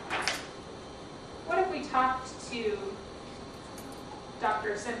if we talked to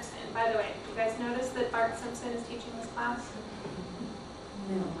Dr. Simpson? By the way, did you guys notice that Bart Simpson is teaching this class?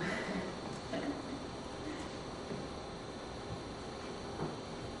 No.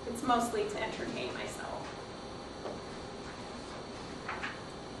 It's mostly to entertain myself.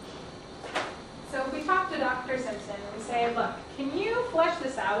 So if we talk to Dr. Simpson, we say, look, can you flesh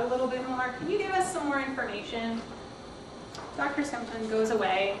this out a little bit more? Can you give us some more information? Dr. Simpson goes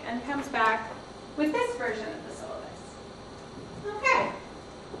away and comes back with this version of the syllabus. Okay.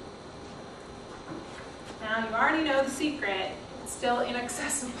 Now you already know the secret. It's still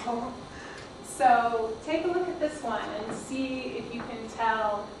inaccessible. So take a look at this one and see if you can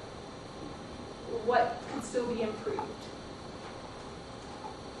tell what can still be improved.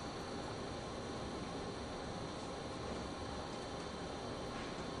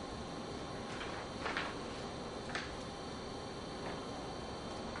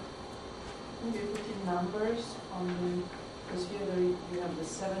 You put in numbers on the, because here you have the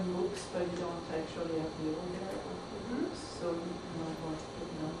 7 books, but you don't actually have the order of the books. So you might want to put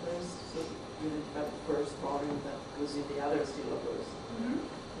numbers, so you have the first volume that goes in the other syllabus.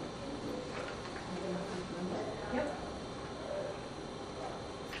 Yep.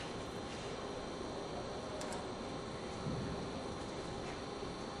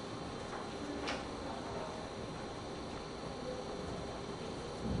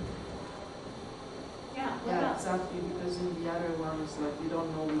 Yeah, exactly, because in the other one it's like you don't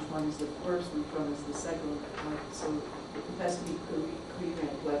know which one is the first, which one is the second, like, so it has to be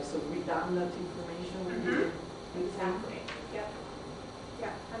coherent, like, so read redundant information would be a big thing. Exactly. Yep.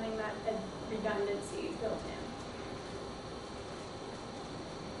 Yeah, having that redundancy built in.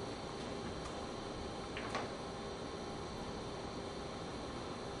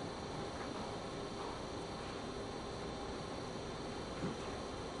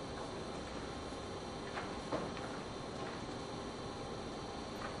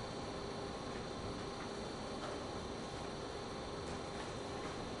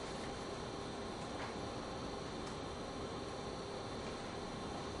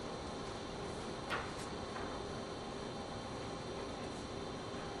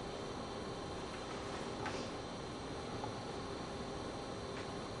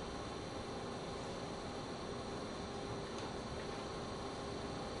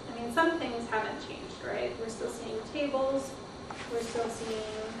 Some things haven't changed, right? We're still seeing tables. We're still seeing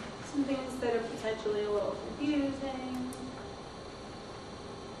some things that are potentially a little confusing.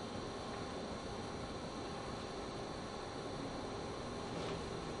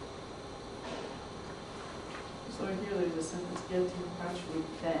 So here there is a sentence, get in touch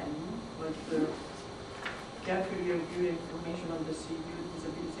with them, like the gather your good information on the CU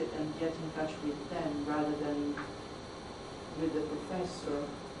disability and get in touch with them rather than with the professor.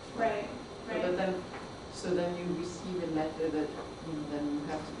 Right, right. So then you receive a letter that then you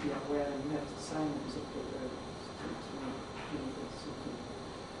have to be aware and you have to sign it so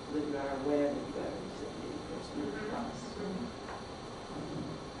that you are aware that you are a person in the class.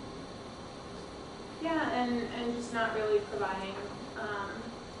 Yeah, and just not really providing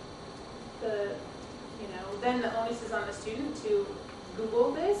then the onus is on the student to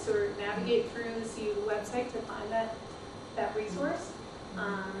Google this or navigate through the CU website to find that resource.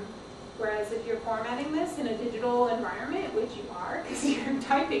 Whereas if you're formatting this in a digital environment, which you are, because you're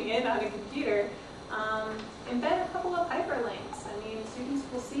typing it on a computer, embed a couple of hyperlinks. I mean, students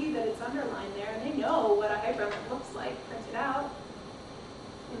will see that it's underlined there, and they know what a hyperlink looks like printed out.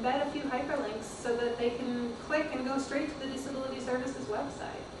 Embed a few hyperlinks so that they can click and go straight to the Disability Services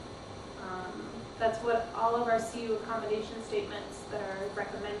website. That's what all of our CU accommodation statements that are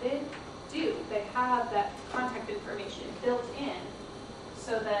recommended do. They have that contact information built in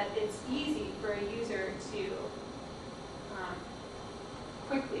so that it's easy for a user to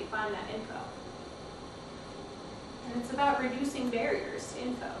quickly find that info. And it's about reducing barriers to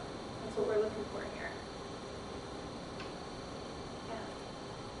info. That's what we're looking for here.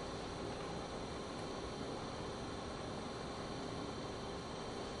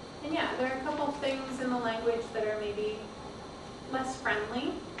 And yeah, there are a couple things in the language that are maybe less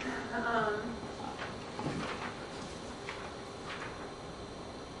friendly.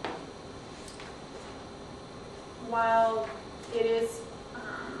 While it is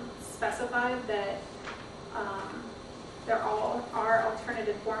specified that there are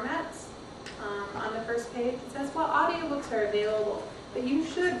alternative formats, on the first page it says, well, audiobooks are available, but you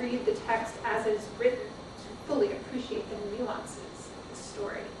should read the text as it is written to fully appreciate the nuances of the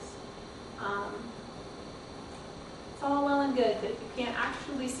stories. It's all well and good, but if you can't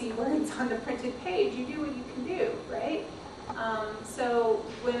actually see words on the printed page, you do what you can do, right? So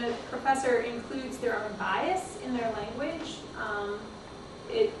when a professor includes their own bias in their language,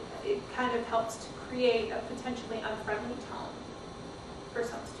 it kind of helps to create a potentially unfriendly tone for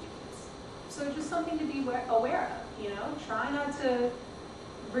some students. So just something to be aware of, Try not to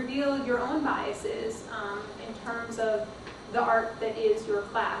reveal your own biases in terms of the art that is your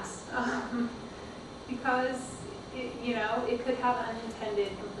class, because it could have unintended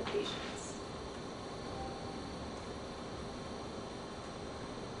implications.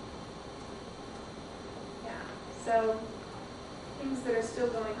 Yeah, so things that are still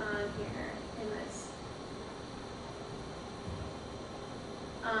going on here in this.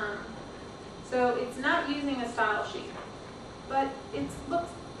 So it's not using a style sheet, but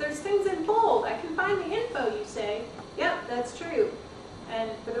there's things in bold. I can find the info, you say. Yep, that's true. And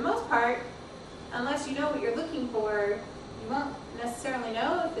for the most part, unless you know what you're looking for, you won't necessarily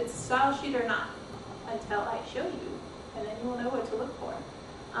know if it's a style sheet or not until I show you, and then you will know what to look for.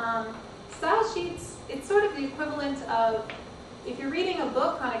 Style sheets, it's sort of the equivalent of if you're reading a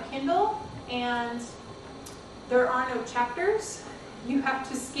book on a Kindle and there are no chapters, you have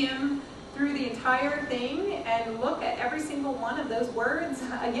to skim through the entire thing and look at every single one of those words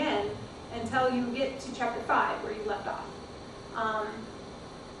again until you get to chapter 5 where you left off.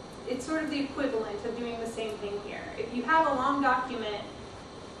 It's sort of the equivalent of doing the same thing here. If you have a long document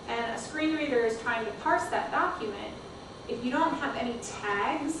and a screen reader is trying to parse that document, if you don't have any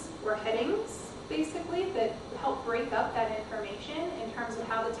tags or headings, basically, that help break up that information in terms of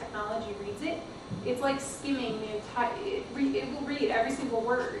how the technology reads it, it's like skimming the entire, it will read every single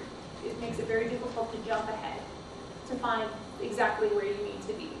word it makes it very difficult to jump ahead to find exactly where you need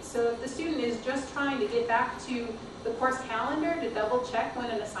to be. So if the student is just trying to get back to the course calendar to double check when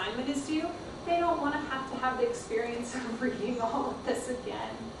an assignment is due, they don't want to have the experience of reading all of this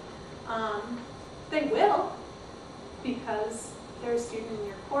again. They will, because they're a student in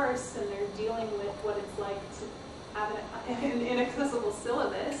your course and they're dealing with what it's like to have an inaccessible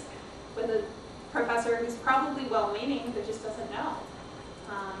syllabus with a professor who's probably well-meaning but just doesn't know.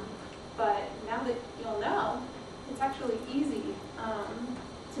 But now that you'll know, it's actually easy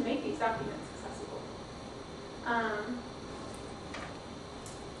to make these documents accessible.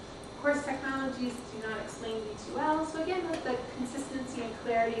 Of course, technologies do not explain D2L, so again, with the consistency and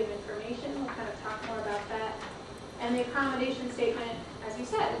clarity of information, we'll kind of talk more about that. And the accommodation statement, as you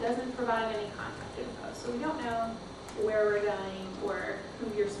said, it doesn't provide any contact info, so we don't know where we're going or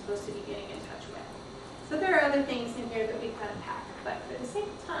who you're supposed to be getting in touch with. So there are other things in here that we can unpack, but for the sake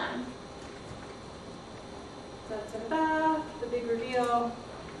of time, the big reveal.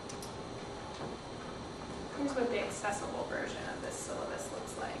 Here's what the accessible version of this syllabus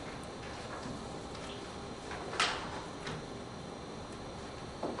looks like.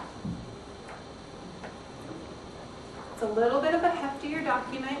 It's a little bit of a heftier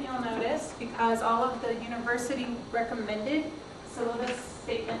document, you'll notice, because all of the university recommended syllabus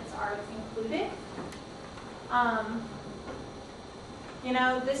statements are included. You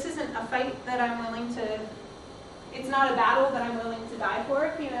know, this isn't a fight that I'm willing to, it's not a battle that I'm willing to die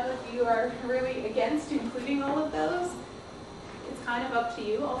for. You know, if you are really against including all of those, it's kind of up to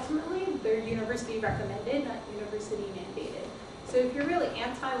you ultimately. They're university recommended, not university mandated. So if you're really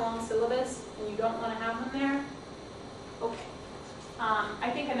anti-long syllabus and you don't want to have them there, okay. I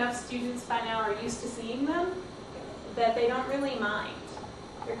think enough students by now are used to seeing them that they don't really mind.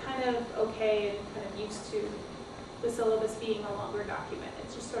 They're kind of okay and kind of used to the syllabus being a longer document.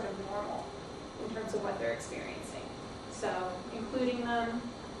 It's just sort of normal in terms of what they're experiencing. So including them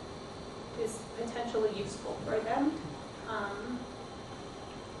is potentially useful for them,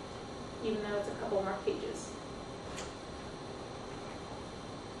 even though it's a couple more pages.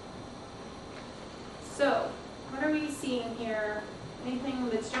 So what are we seeing here? Anything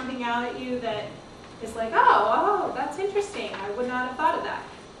that's jumping out at you that is like, oh, that's interesting. I would not have thought of that.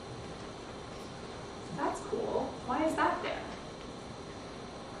 That's cool. Why is that there?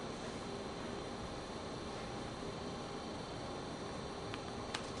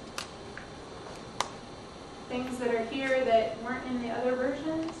 Things that are here that weren't in the other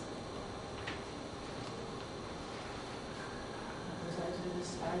versions?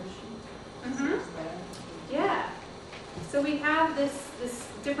 Mm-hmm. Yeah. So we have this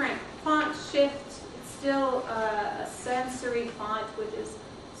different font shift. It's still a sensory font, which is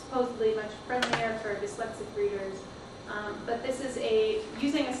supposedly much friendlier for dyslexic readers. But this is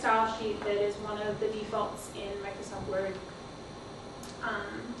using a style sheet that is one of the defaults in Microsoft Word.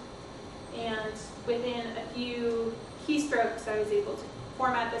 And within a few keystrokes, I was able to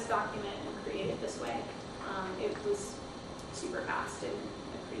format this document and create it this way. It was super fast and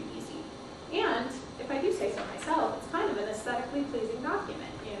pretty easy. And if I do say so myself, it's kind of an aesthetically pleasing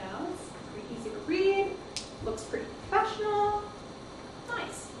document. You know, it's pretty easy to read, looks pretty professional,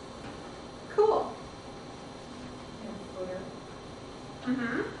 nice, cool.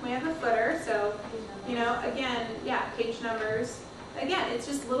 We have a footer, so, you know, again, yeah, page numbers. Again, it's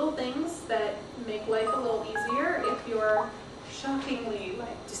just little things that make life a little easier. If you're shockingly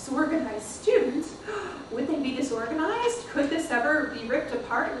disorganized student, would they be disorganized? Could this ever be ripped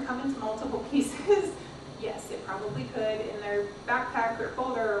apart and come into multiple pieces? Yes, it probably could in their backpack or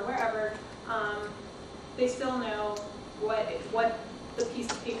folder or wherever. They still know what the piece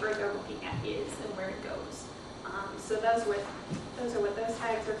of paper they're looking at is and where it goes. So those are what those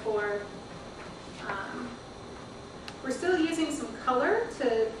tags are for. We're still using some color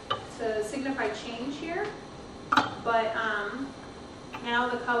to signify change here, but now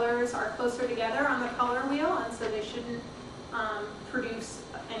the colors are closer together on the color wheel, and so they shouldn't produce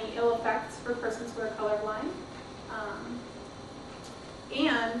any ill effects for persons who are colorblind.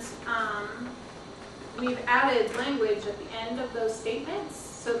 We've added language at the end of those statements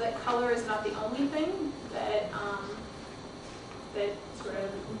so that color is not the only thing that sort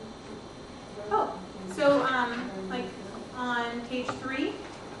of. Oh, so like on page 3,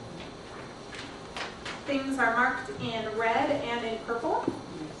 things are marked in red and in purple.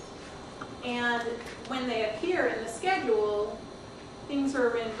 And when they appear in the schedule, things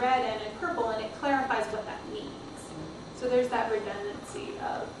are in red and in purple, and it clarifies what that means. So there's that redundancy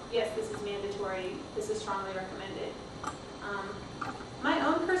of, yes, this is mandatory, this is strongly recommended. My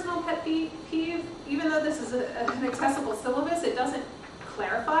own personal pet peeve, even though this is an accessible syllabus, it doesn't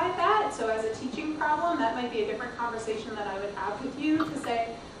clarify that. So as a teaching problem, that might be a different conversation that I would have with you to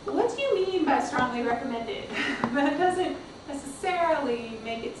say, well, what do you mean by strongly recommended? That doesn't necessarily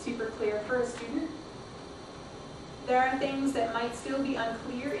make it super clear for a student. There are things that might still be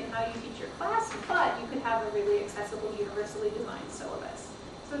unclear in how you teach your class, but you could have a really accessible, universally designed syllabus.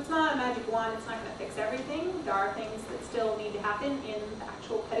 So it's not a magic wand, it's not going to fix everything. There are things that still need to happen in the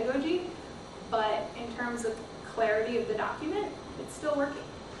actual pedagogy, but in terms of clarity of the document, it's still working.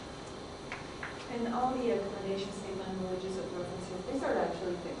 And all the accommodation statement, religious observances, these are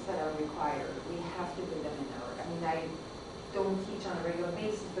actually things that are required. We have to put them in our, I mean, I don't teach on a regular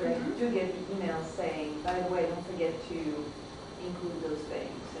basis, but I do get emails saying, by the way, don't forget to include those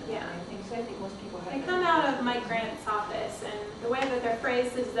things. And Yeah. I think most people have. They come out of Mike Grant's office, and the way that they're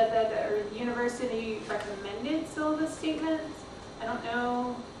phrased is that they're university recommended syllabus statements. I don't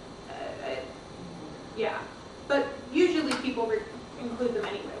know, yeah, but usually people include them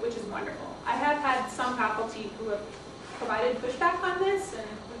anyway, which is wonderful. I have had some faculty who have provided pushback on this and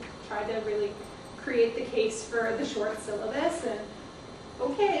tried to really create the case for the short syllabus, and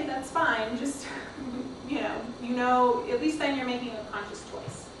okay, that's fine, just, you know, at least then you're making a conscious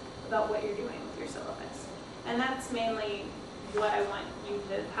choice about what you're doing with your syllabus. And that's mainly what I want you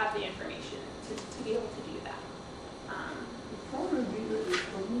to have the information to be able to do that. Probably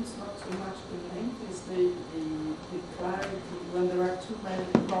for me it's not so much the length, it's the clarity when there are too many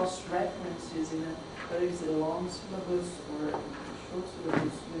cross references in there is a long syllabus or a short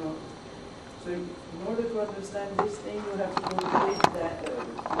syllabus, you know. So in order to understand this thing, you have to go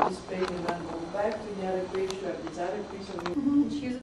to this page and then go back to the other page, you have this other piece of